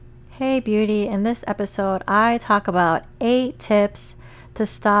Hey beauty, in this episode I talk about 8 tips to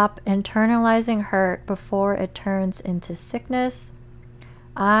stop internalizing hurt before it turns into sickness.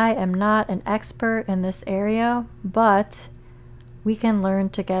 I am not an expert in this area, but we can learn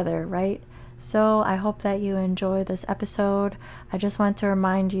together, right? So I hope that you enjoy this episode. I just want to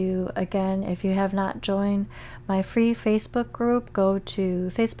remind you again, if you have not joined my free Facebook group, go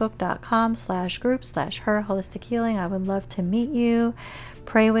to facebook.com/group/her holistic healing. I would love to meet you,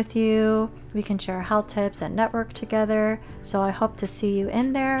 pray with you. We can share health tips and network together. So I hope to see you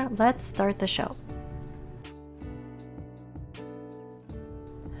in there. Let's start the show.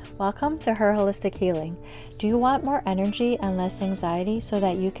 Welcome to Her Holistic Healing. Do you want more energy and less anxiety so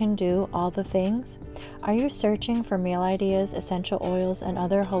that you can do all the things? Are you searching for meal ideas, essential oils, and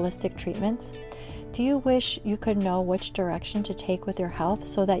other holistic treatments? Do you wish you could know which direction to take with your health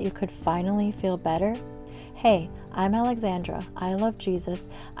so that you could finally feel better? Hey, I'm Alexandra. I love Jesus.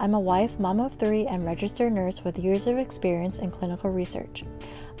 I'm a wife, mom of 3, and registered nurse with years of experience in clinical research.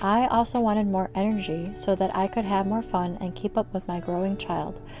 I also wanted more energy so that I could have more fun and keep up with my growing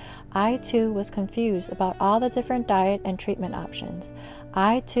child. I too was confused about all the different diet and treatment options.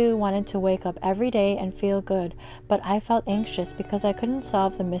 I too wanted to wake up every day and feel good, but I felt anxious because I couldn't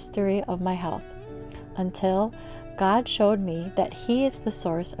solve the mystery of my health. Until God showed me that He is the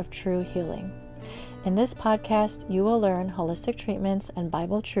source of true healing. In this podcast, you will learn holistic treatments and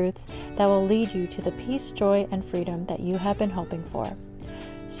Bible truths that will lead you to the peace, joy, and freedom that you have been hoping for.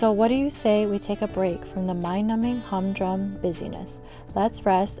 So what do you say we take a break from the mind-numbing humdrum busyness? Let's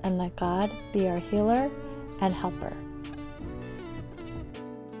rest and let God be our healer and helper.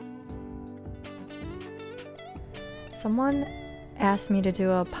 Someone asked me to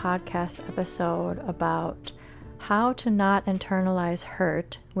do a podcast episode about how to not internalize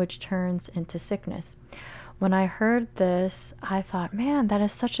hurt, which turns into sickness. When I heard this, I thought, man, that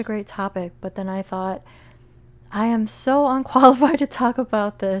is such a great topic. But then I thought, I am so unqualified to talk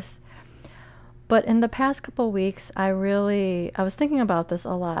about this. But in the past couple weeks, I was thinking about this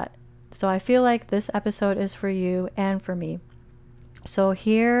a lot. So I feel like this episode is for you and for me. So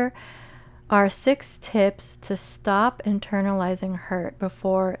here are 6 tips to stop internalizing hurt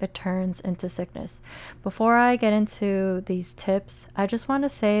before it turns into sickness. Before I get into these tips, I just want to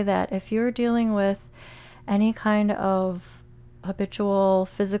say that if you're dealing with any kind of habitual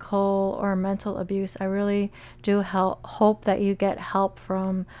physical or mental abuse, I really do hope that you get help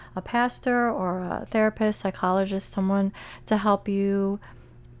from a pastor or a therapist, psychologist, someone to help you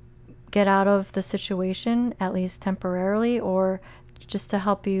get out of the situation, at least temporarily, or just to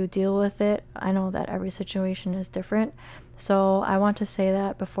help you deal with it. I know that every situation is different, so I want to say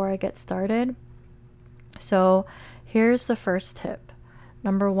that before I get started. So here's the first tip.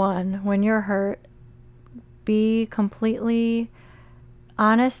 Number 1, when you're hurt, be completely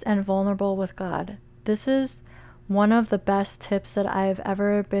honest and vulnerable with God. This is one of the best tips that I've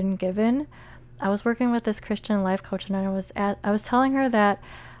ever been given. I was working with this Christian life coach, and I was telling her that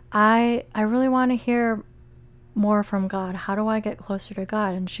I really want to hear more from God. How do I get closer to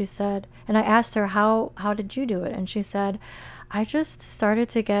God? And she said, and I asked her, how did you do it? And she said, I just started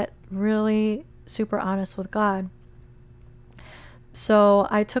to get really super honest with God. So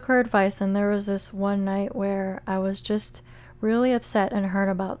I took her advice, and there was this one night where I was just really upset and hurt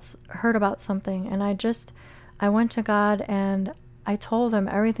about something, and I went to God and I told him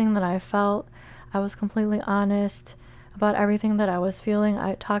everything that I felt. I was completely honest about everything that I was feeling.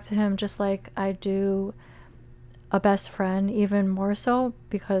 I talked to him just like I do a best friend, even more so,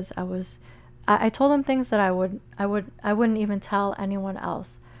 because I told him things that I wouldn't even tell anyone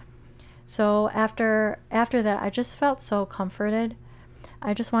else. So after that, I just felt so comforted.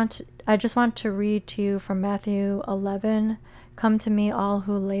 I just want to read to you from Matthew 11. Come to me, all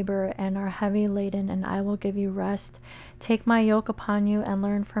who labor and are heavy laden, and I will give you rest. Take my yoke upon you and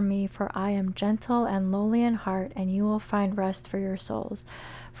learn from me, for I am gentle and lowly in heart, and you will find rest for your souls.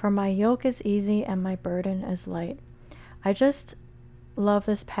 For my yoke is easy and my burden is light. I just love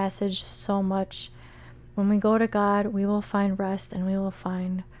this passage so much. When we go to God, we will find rest and we will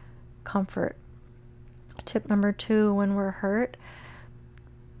find comfort. Tip number 2, when we're hurt,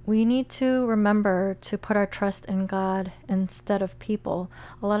 we need to remember to put our trust in God instead of people.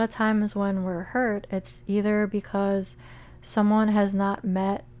 A lot of times when we're hurt, it's either because someone has not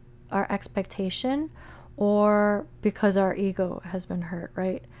met our expectation or because our ego has been hurt,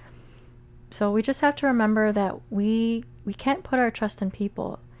 right? So we just have to remember that we can't put our trust in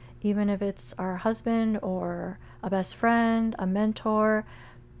people, even if it's our husband or a best friend, a mentor.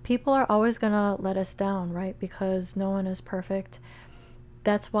 People are always going to let us down, right? Because no one is perfect.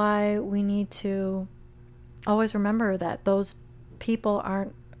 That's why we need to always remember that those people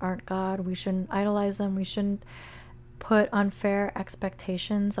aren't aren't God. We shouldn't idolize them. We shouldn't put unfair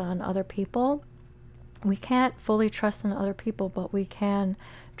expectations on other people. We can't fully trust in other people, but we can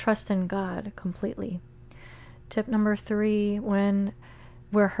trust in God completely. Tip number 3, when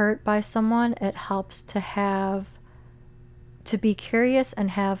we're hurt by someone, it helps to be curious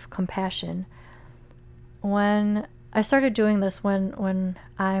and have compassion. When I started doing this, when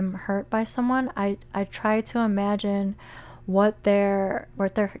I'm hurt by someone, I try to imagine what their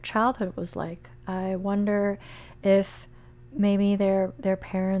childhood was like. I wonder if maybe their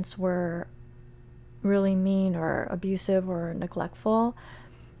parents were really mean or abusive or neglectful.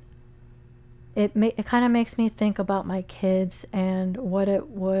 It kind of makes me think about my kids and what it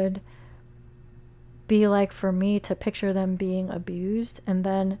would be like for me to picture them being abused. And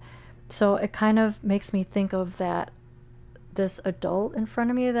then, so it kind of makes me think of this adult in front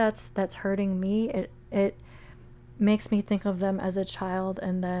of me that's hurting me. It makes me think of them as a child,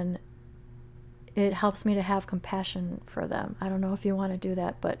 and then it helps me to have compassion for them. I don't know if you want to do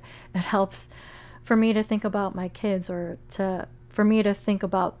that, but it helps for me to think about my kids, or for me to think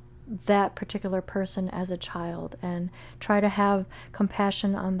about that particular person as a child and try to have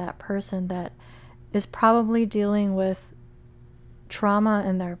compassion on that person that is probably dealing with trauma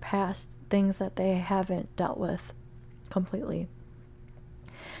in their past, things that they haven't dealt with completely.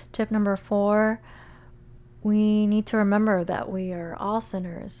 Tip number 4, we need to remember that we are all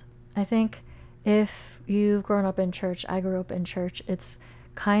sinners. I think if you've grown up in church, I grew up in church, it's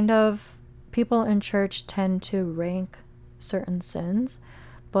kind of, people in church tend to rank certain sins,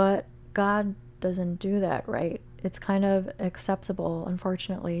 but God doesn't do that, right? It's kind of acceptable,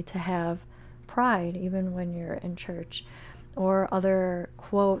 unfortunately, to have pride even when you're in church, or other,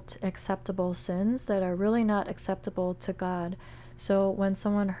 quote, acceptable sins that are really not acceptable to God. So when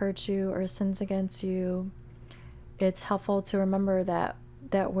someone hurts you or sins against you, it's helpful to remember that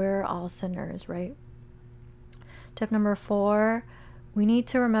we're all sinners, right? Tip number 4, we need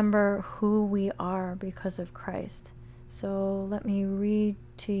to remember who we are because of Christ. So let me read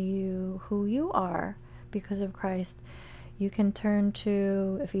to you who you are because of Christ. You can turn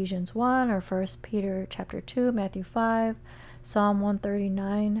to Ephesians 1 or 1 Peter chapter 2, Matthew 5, Psalm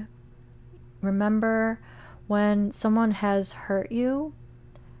 139. Remember, when someone has hurt you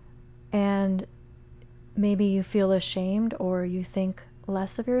and maybe you feel ashamed or you think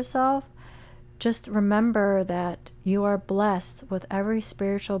less of yourself, just remember that you are blessed with every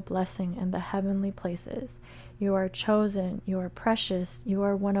spiritual blessing in the heavenly places. You are chosen, you are precious, you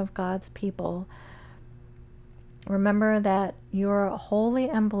are one of God's people. Remember that you are holy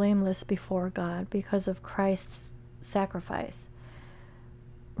and blameless before God because of Christ's sacrifice.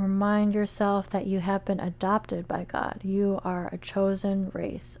 Remind yourself that you have been adopted by God. You are a chosen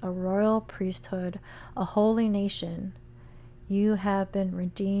race, a royal priesthood, a holy nation. You have been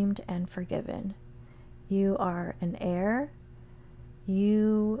redeemed and forgiven. You are an heir.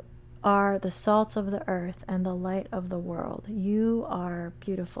 You are the salt of the earth and the light of the world. You are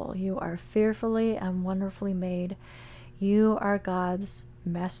beautiful. You are fearfully and wonderfully made. You are God's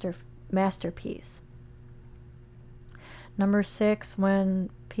masterpiece. Number 6, when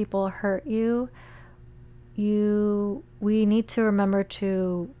people hurt you, we need to remember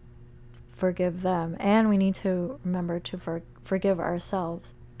to forgive them, and we need to remember to forgive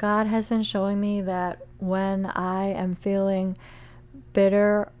ourselves. God has been showing me that when I am feeling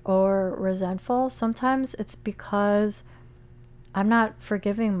bitter or resentful, sometimes it's because I'm not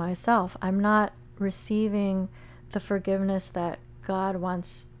forgiving myself. I'm not receiving the forgiveness that God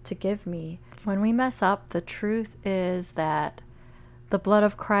wants to give me. When we mess up, the truth is that the blood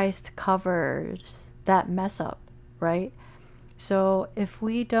of Christ covers that mess up, right? So if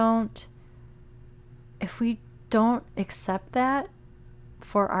we don't accept that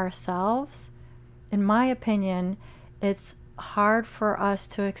for ourselves, in my opinion, it's hard for us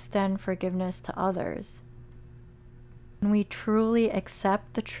to extend forgiveness to others. When we truly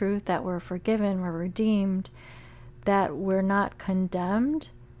accept the truth that we're forgiven, we're redeemed, that we're not condemned,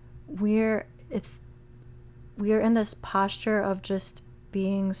 we're in this posture of just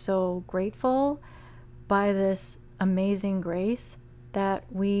being so grateful by this amazing grace that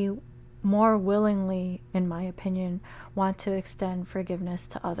we more willingly, in my opinion, want to extend forgiveness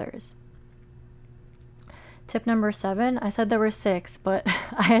to others. Tip number 7, I said there were 6, but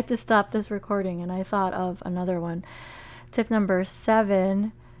I had to stop this recording and I thought of another one. Tip number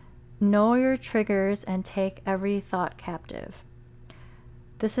 7, know your triggers and take every thought captive.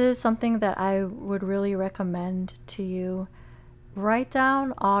 This is something that I would really recommend to you. Write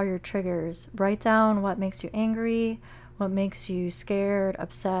down all your triggers. Write down what makes you angry, what makes you scared,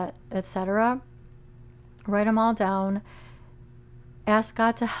 upset, etc. Write them all down ask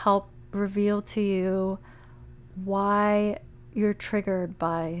God to help reveal to you why you're triggered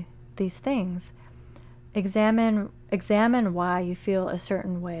by these things. Examine why you feel a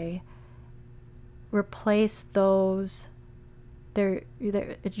certain way. Replace those.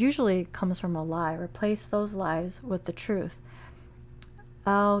 It usually comes from a lie. Replace those lies with the truth.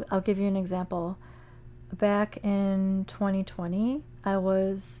 I'll give you an example. Back in 2020, I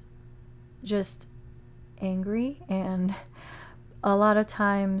was just angry, and a lot of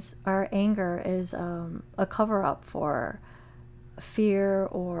times our anger is a cover-up for fear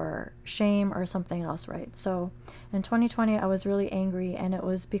or shame or something else, right? So in 2020, I was really angry, and it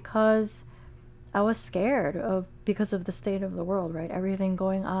was because I was scared because of the state of the world, right? Everything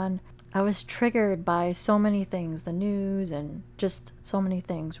going on. I was triggered by so many things, the news and just so many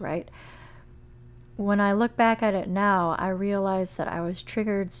things, right? When I look back at it now, I realize that I was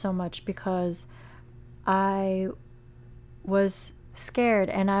triggered so much because I was scared,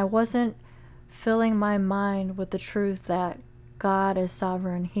 and I wasn't filling my mind with the truth that God is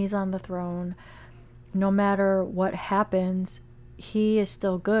sovereign. He's on the throne. No matter what happens, He is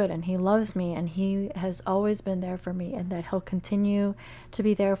still good, and He loves me, and He has always been there for me, and that He'll continue to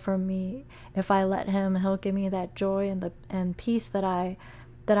be there for me. If I let Him, He'll give me that joy and peace that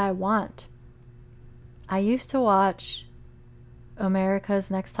I want. I used to watch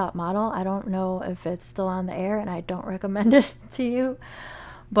America's Next Top Model. I don't know if it's still on the air, and I don't recommend it to you,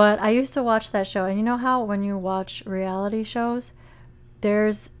 but I used to watch that show. And you know how when you watch reality shows,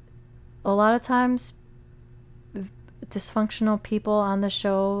 there's a lot of times dysfunctional people on the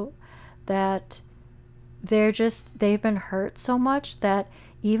show that they've been hurt so much that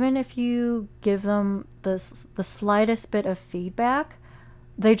even if you give them the slightest bit of feedback,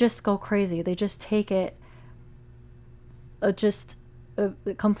 they just go crazy. They just take it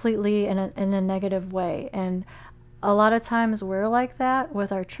completely in a negative way. And a lot of times we're like that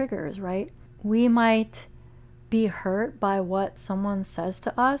with our triggers, right? We might be hurt by what someone says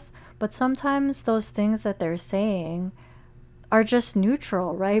to us, but sometimes those things that they're saying are just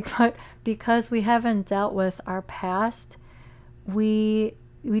neutral, right? But because we haven't dealt with our past, we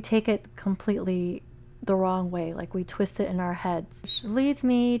take it completely the wrong way, like we twist it in our heads. Which leads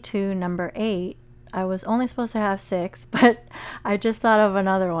me to number 8. I was only supposed to have 6, but I just thought of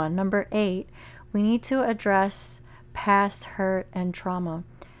another one. Number 8, we need to address past hurt and trauma.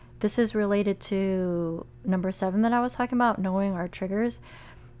 This is related to number 7 that I was talking about, knowing our triggers.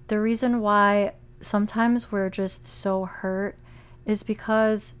 The reason why sometimes we're just so hurt is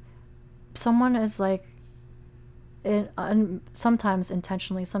because someone is like, sometimes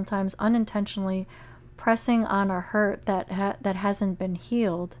intentionally, sometimes unintentionally, pressing on a hurt that hasn't been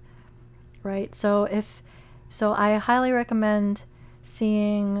healed, right? So I highly recommend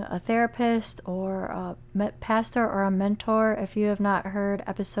seeing a therapist or a pastor or a mentor. If you have not heard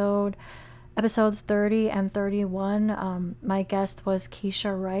episodes 30 and 31, my guest was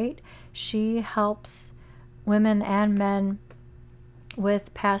Keisha Wright. She helps women and men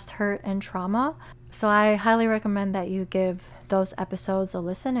with past hurt and trauma. So I highly recommend that you give those episodes a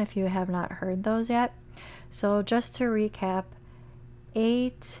listen if you have not heard those yet. So just to recap,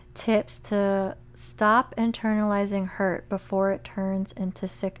 8 tips to stop internalizing hurt before it turns into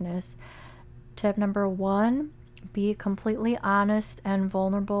sickness. Tip number 1, be completely honest and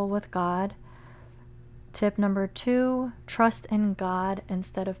vulnerable with God. Tip number 2, trust in God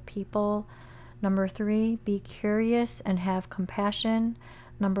instead of people. Number 3, be curious and have compassion.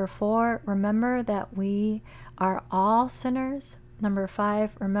 Number 4, remember that we are all sinners. Number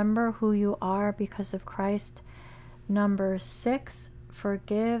 5, remember who you are because of Christ. Number 6,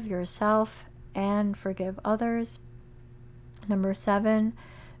 forgive yourself and forgive others. Number 7,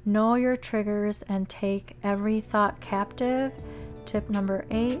 know your triggers and take every thought captive. Tip number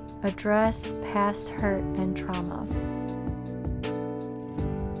 8, address past hurt and trauma.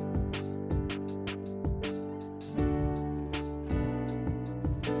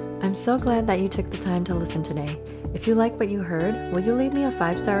 I'm so glad that you took the time to listen today. If you like what you heard, will you leave me a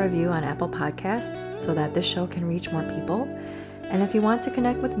 5-star review on Apple Podcasts so that this show can reach more people? And if you want to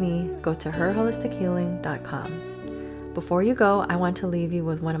connect with me, go to herholistichealing.com. Before you go, I want to leave you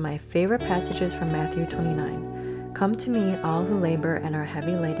with one of my favorite passages from Matthew 29. Come to me, all who labor and are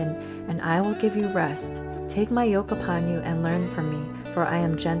heavy laden, and I will give you rest. Take my yoke upon you and learn from me, for I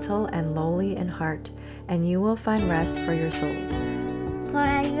am gentle and lowly in heart, and you will find rest for your souls.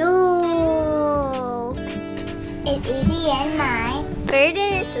 For you, it's easy and my burden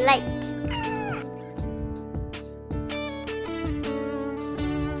is light.